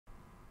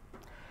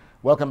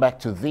Welcome back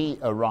to the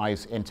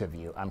Arise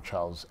interview. I'm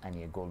Charles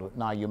Anyegolu.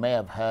 Now, you may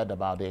have heard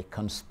about a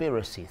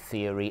conspiracy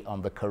theory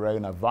on the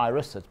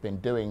coronavirus that's been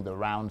doing the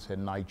rounds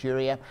in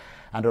Nigeria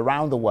and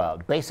around the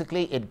world.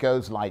 Basically, it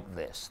goes like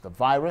this. The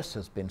virus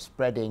has been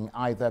spreading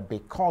either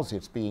because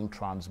it's being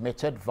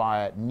transmitted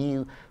via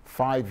new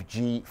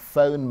 5G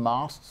phone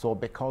masts or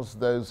because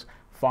those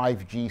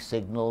 5G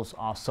signals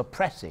are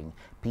suppressing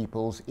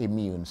people's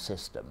immune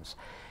systems.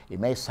 It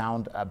may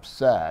sound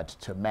absurd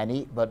to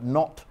many, but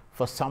not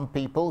for some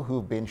people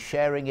who've been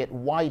sharing it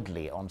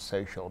widely on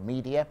social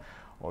media,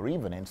 or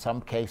even in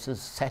some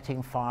cases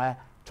setting fire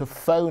to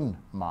phone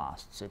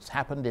masts. It's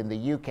happened in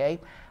the UK,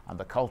 and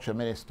the culture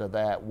minister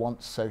there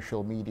wants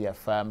social media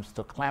firms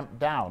to clamp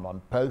down on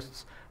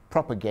posts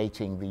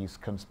propagating these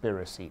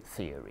conspiracy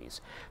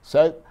theories.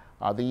 So,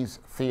 are these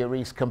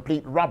theories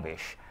complete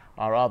rubbish,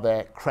 or are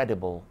there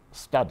credible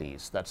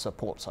studies that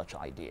support such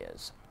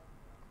ideas?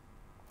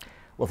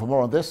 Well, for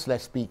more on this,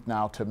 let's speak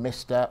now to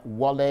Mr.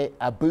 Wale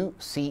Abu,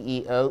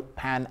 CEO,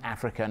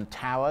 Pan-African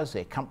Towers,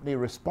 a company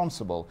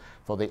responsible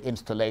for the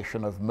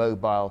installation of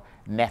mobile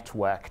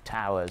network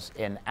towers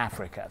in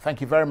Africa.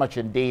 Thank you very much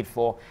indeed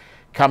for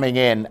coming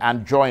in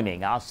and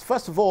joining us.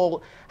 First of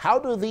all, how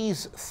do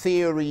these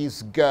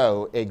theories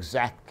go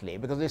exactly?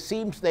 Because it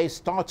seems they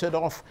started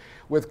off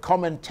with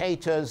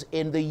commentators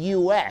in the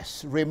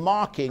US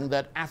remarking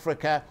that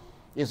Africa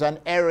is an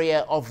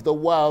area of the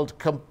world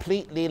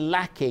completely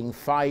lacking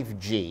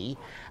 5G,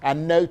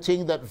 and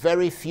noting that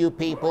very few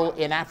people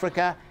in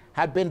Africa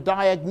had been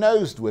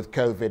diagnosed with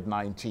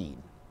COVID-19.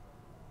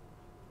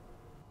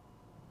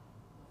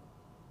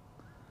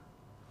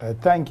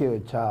 Thank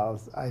you,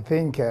 Charles. I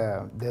think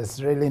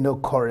there's really no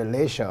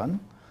correlation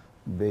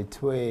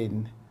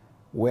between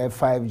where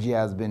 5G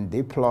has been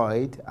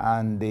deployed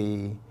and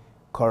the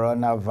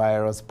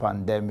coronavirus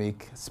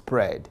pandemic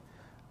spread.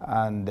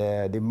 And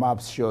the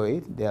maps show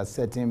it. There are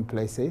certain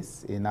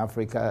places in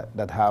Africa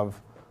that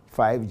have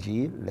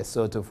 5G,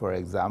 Lesotho for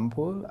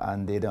example,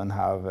 and they don't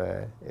have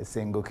a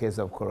single case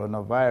of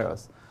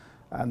coronavirus.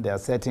 And there are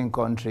certain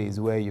countries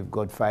where you've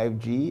got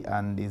 5G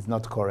and it's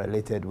not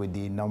correlated with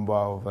the number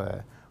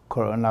of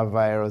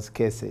coronavirus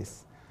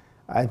cases.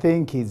 I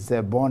think it's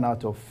born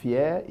out of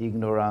fear,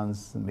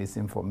 ignorance,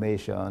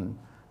 misinformation,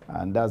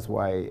 and that's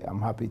why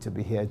I'm happy to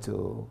be here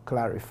to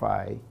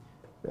clarify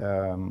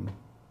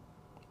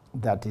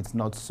that it's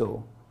not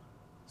so.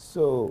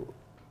 So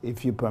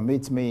if you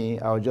permit me,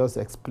 I'll just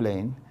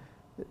explain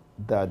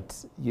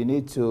that you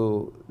need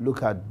to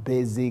look at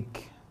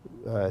basic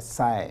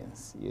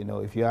science. You know,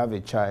 if you have a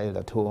child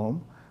at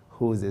home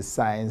who's a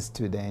science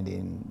student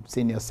in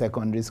senior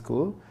secondary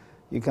school,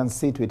 you can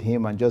sit with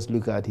him and just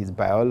look at his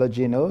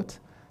biology note,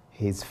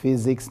 his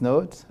physics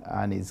note,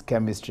 and his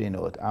chemistry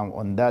note. And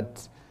on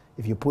that,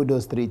 if you put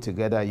those three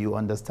together, you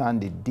understand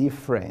the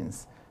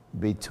difference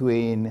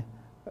between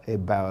a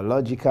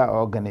biological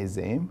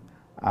organism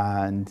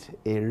and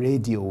a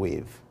radio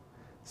wave.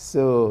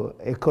 So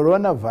a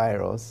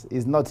coronavirus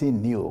is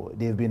nothing new.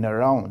 They've been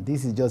around.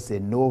 This is just a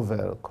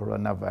novel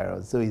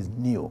coronavirus, so it's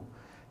new.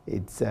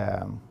 It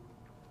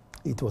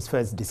was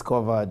first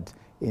discovered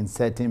in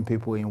certain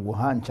people in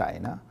Wuhan,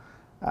 China,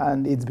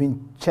 and it's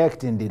been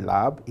checked in the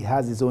lab. It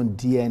has its own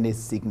DNA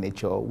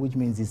signature, which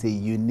means it's a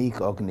unique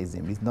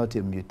organism. It's not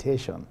a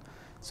mutation.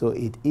 So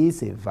it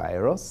is a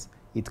virus.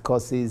 It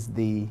causes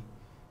the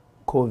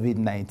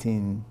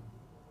COVID-19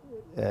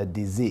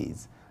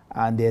 disease,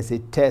 and there's a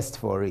test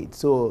for it.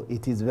 So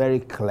it is very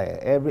clear.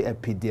 Every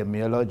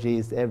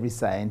epidemiologist, every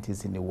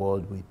scientist in the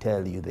world will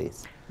tell you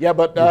this. Yeah,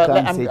 but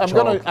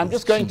I'm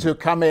just going to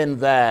come in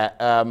there,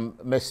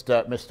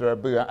 Mr.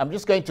 Abu. I'm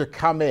just going to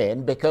come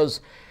in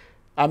because,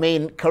 I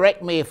mean,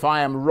 correct me if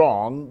I am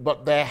wrong,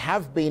 but there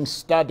have been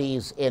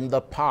studies in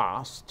the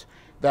past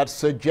that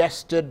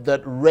suggested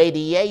that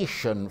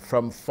radiation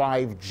from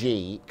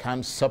 5G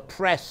can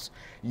suppress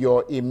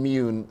your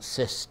immune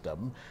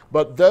system.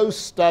 But those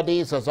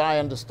studies, as I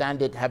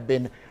understand it, have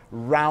been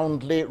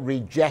roundly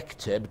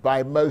rejected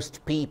by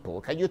most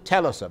people. Can you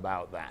tell us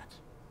about that?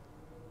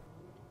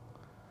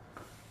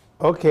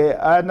 Okay,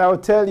 and I'll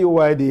tell you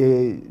why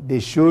they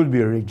should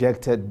be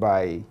rejected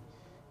by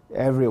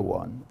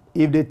everyone.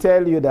 If they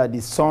tell you that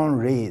the sun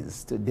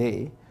rays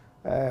today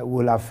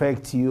will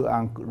affect you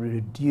and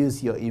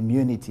reduce your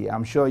immunity,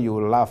 I'm sure you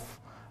will laugh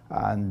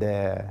and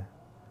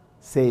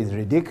say it's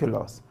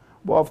ridiculous.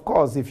 But of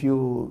course, if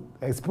you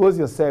expose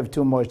yourself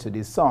too much to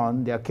the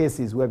sun, there are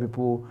cases where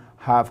people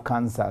have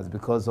cancers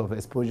because of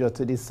exposure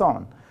to the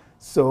sun.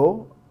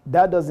 So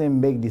that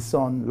doesn't make the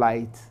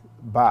sunlight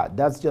bad.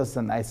 That's just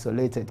an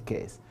isolated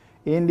case.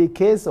 In the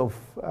case of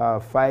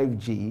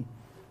 5G,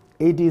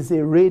 it is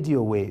a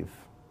radio wave.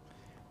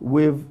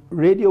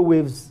 Radio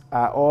waves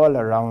are all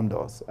around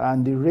us,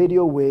 and the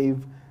radio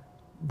wave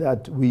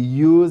that we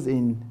use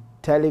in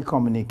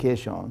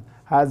telecommunication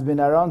has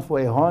been around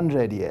for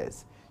 100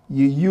 years.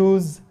 You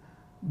use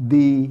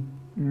the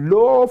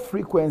low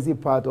frequency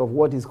part of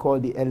what is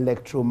called the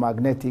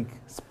electromagnetic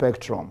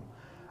spectrum.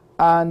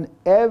 And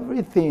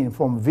everything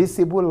from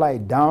visible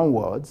light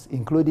downwards,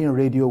 including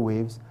radio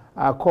waves,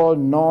 are called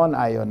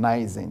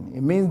non-ionizing.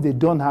 It means they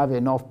don't have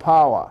enough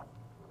power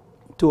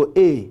to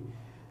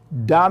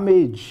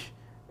damage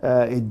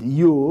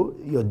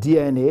your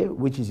DNA,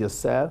 which is your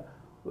cell.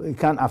 It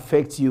can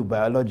affect you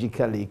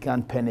biologically. It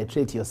can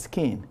penetrate your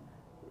skin.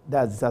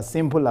 That's as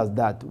simple as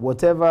that.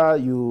 Whatever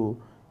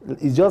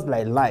it's just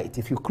like light.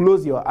 If you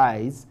close your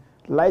eyes,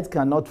 light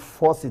cannot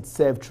force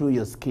itself through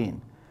your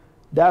skin.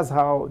 That's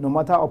how, no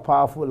matter how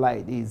powerful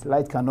light is,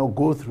 light cannot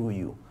go through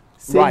you.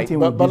 Same right, thing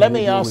but let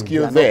me ask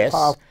you this.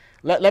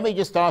 Let me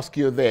just ask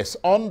you this.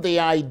 On the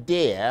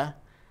idea,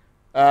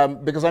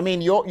 because I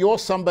mean, you're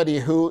somebody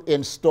who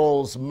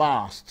installs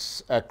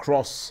masts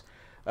across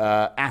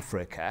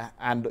Africa,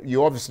 and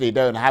you obviously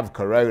don't have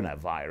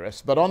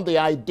coronavirus, but on the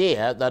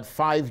idea that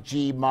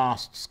 5G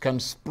masts can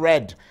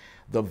spread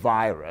the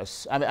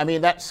virus, I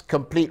mean that's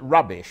complete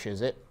rubbish,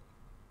 is it?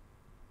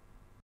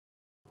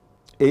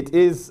 It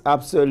is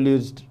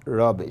absolute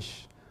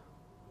rubbish.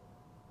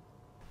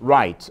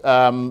 Right.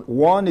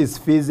 One is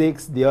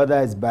physics, the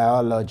other is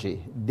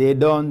biology. They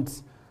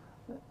don't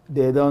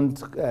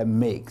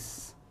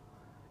mix.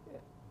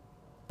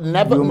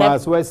 You might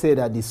as well say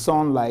that the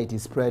sunlight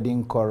is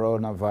spreading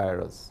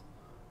coronavirus.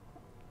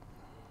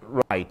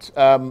 Right.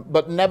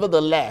 But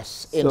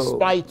nevertheless,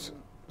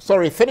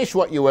 sorry, finish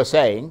what you were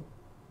saying.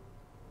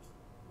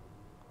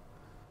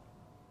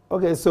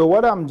 Okay, so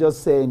what I'm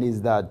just saying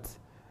is that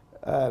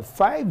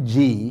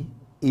 5G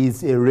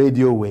is a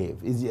radio wave.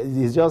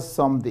 It's just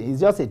something,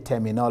 it's just a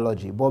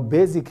terminology, but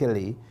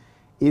basically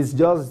it's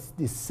just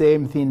the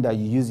same thing that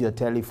you use your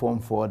telephone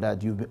for,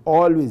 that you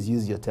always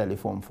use your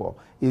telephone for.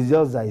 It's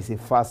just that it's a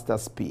faster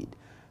speed.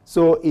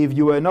 So if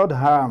you were not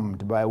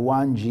harmed by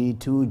 1G,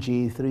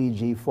 2G,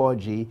 3G,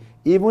 4G,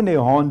 even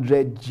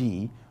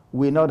 100G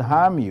will not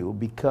harm you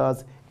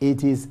because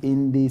it is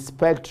in the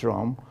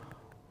spectrum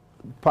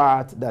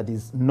part that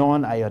is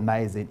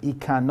non-ionizing. It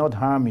cannot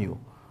harm you.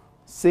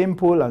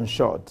 Simple and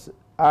short.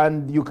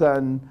 And you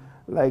can,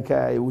 like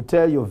I would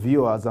tell your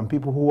viewers and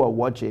people who are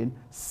watching,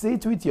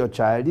 sit with your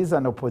child. This is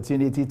an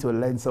opportunity to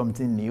learn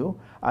something new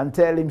and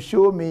tell him,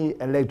 show me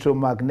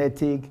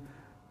electromagnetic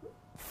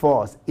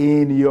force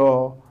in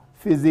your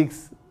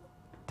physics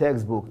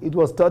textbook. It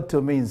was taught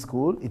to me in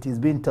school. It is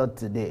being taught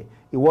today.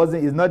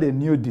 It's not a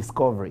new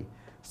discovery.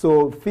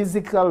 So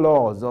physical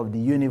laws of the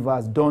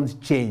universe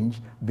don't change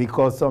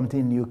because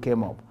something new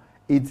came up.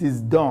 It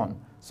is done.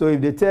 So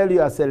if they tell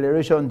you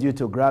acceleration due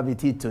to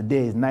gravity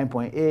today is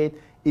 9.8,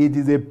 it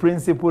is a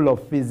principle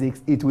of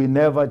physics. It will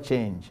never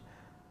change.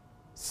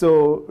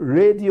 So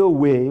radio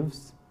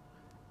waves,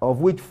 of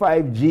which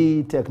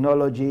 5G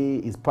technology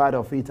is part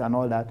of it and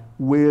all that,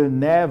 will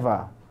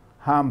never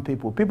harm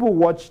people. People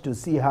watch to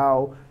see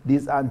how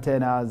these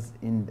antennas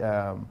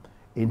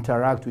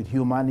interact with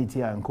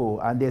humanity and co.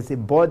 And there's a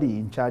body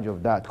in charge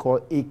of that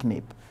called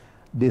ICNIP.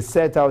 They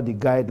set out the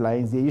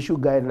guidelines. They issue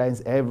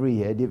guidelines every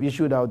year. They've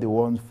issued out the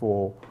ones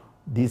for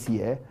this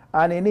year.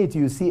 And in it,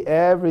 you see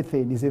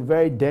everything. It's a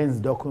very dense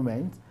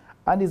document,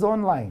 and it's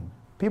online.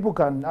 People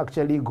can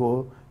actually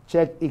go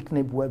check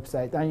ICNIP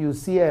website, and you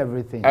see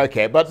everything.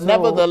 Okay, but so,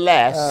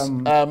 nevertheless,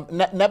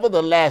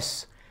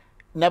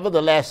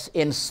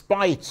 in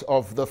spite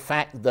of the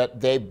fact that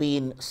they've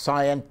been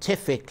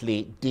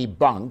scientifically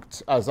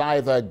debunked as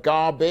either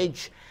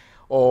garbage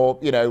or,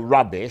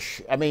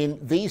 rubbish, I mean,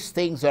 these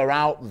things are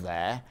out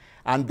there,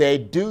 and they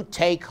do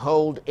take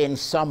hold in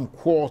some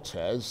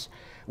quarters,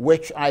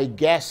 which I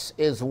guess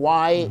is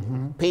why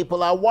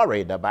people are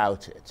worried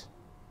about it.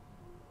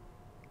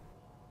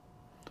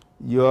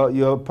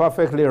 You're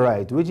perfectly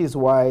right, which is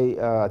why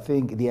I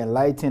think the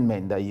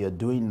enlightenment that you're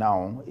doing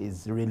now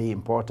is really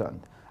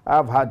important.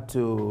 I've had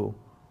to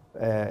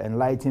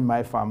enlighten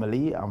my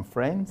family and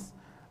friends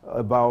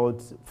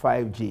about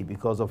 5G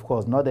because, of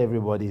course, not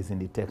everybody is in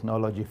the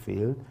technology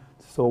field.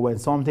 So when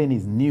something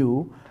is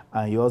new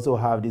and you also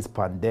have this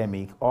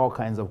pandemic, all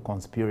kinds of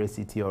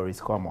conspiracy theories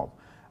come up.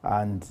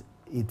 And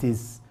it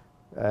is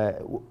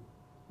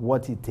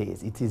what it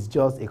is. It is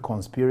just a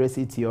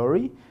conspiracy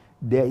theory.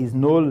 There is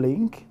no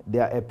link.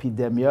 There are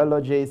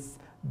epidemiologists.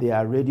 There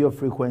are radio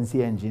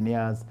frequency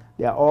engineers.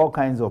 There are all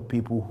kinds of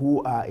people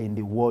who are in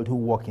the world who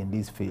work in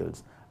these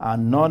fields.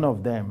 And none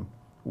of them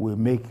will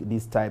make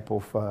this type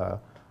of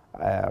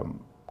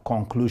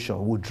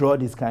conclusion, will draw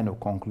this kind of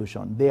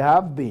conclusion. There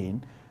have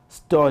been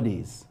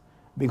studies,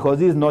 because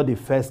this is not the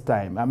first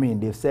time. I mean,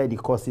 they've said it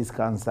causes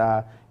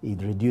cancer,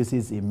 it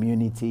reduces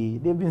immunity.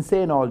 They've been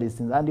saying all these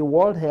things. And the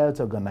World Health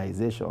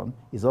Organization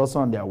is also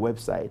on their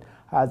website,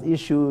 has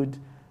issued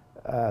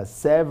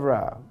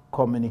several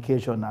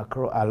communication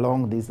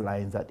along these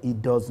lines that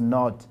it does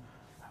not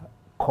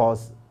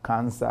cause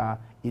cancer,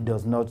 it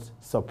does not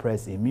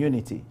suppress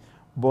immunity.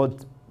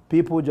 But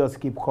people just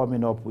keep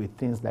coming up with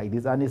things like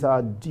this, and it's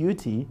our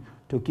duty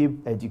to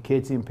keep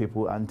educating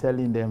people and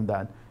telling them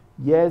that,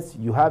 yes,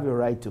 you have a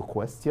right to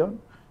question,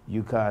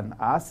 you can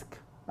ask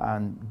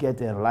and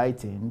get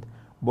enlightened,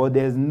 but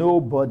there's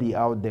nobody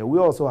out there. We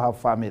also have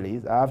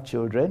families. I have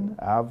children,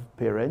 I have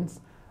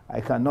parents.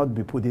 I cannot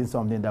be putting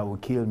something that will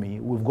kill me.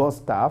 We've got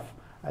staff.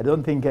 I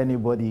don't think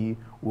anybody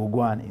will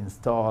go and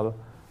install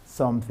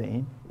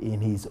something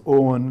in his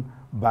own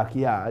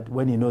backyard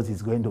when he knows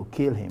he's going to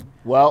kill him.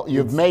 Well,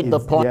 you've made the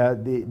point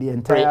the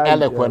entire, very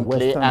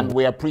eloquently, Western, and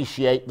we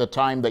appreciate the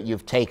time that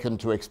you've taken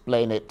to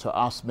explain it to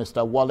us.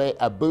 Mr. Wale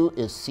Abu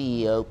is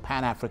CEO,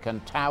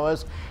 Pan-African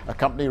Towers, a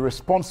company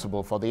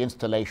responsible for the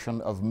installation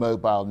of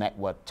mobile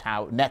network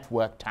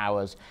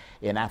towers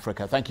in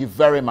Africa. Thank you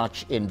very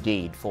much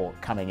indeed for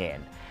coming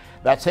in.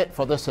 That's it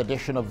for this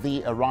edition of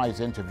the Arise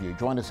interview.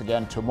 Join us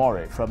again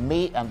tomorrow. From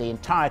me and the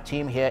entire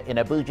team here in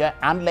Abuja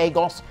and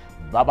Lagos,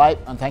 bye-bye,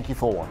 and thank you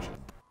for watching.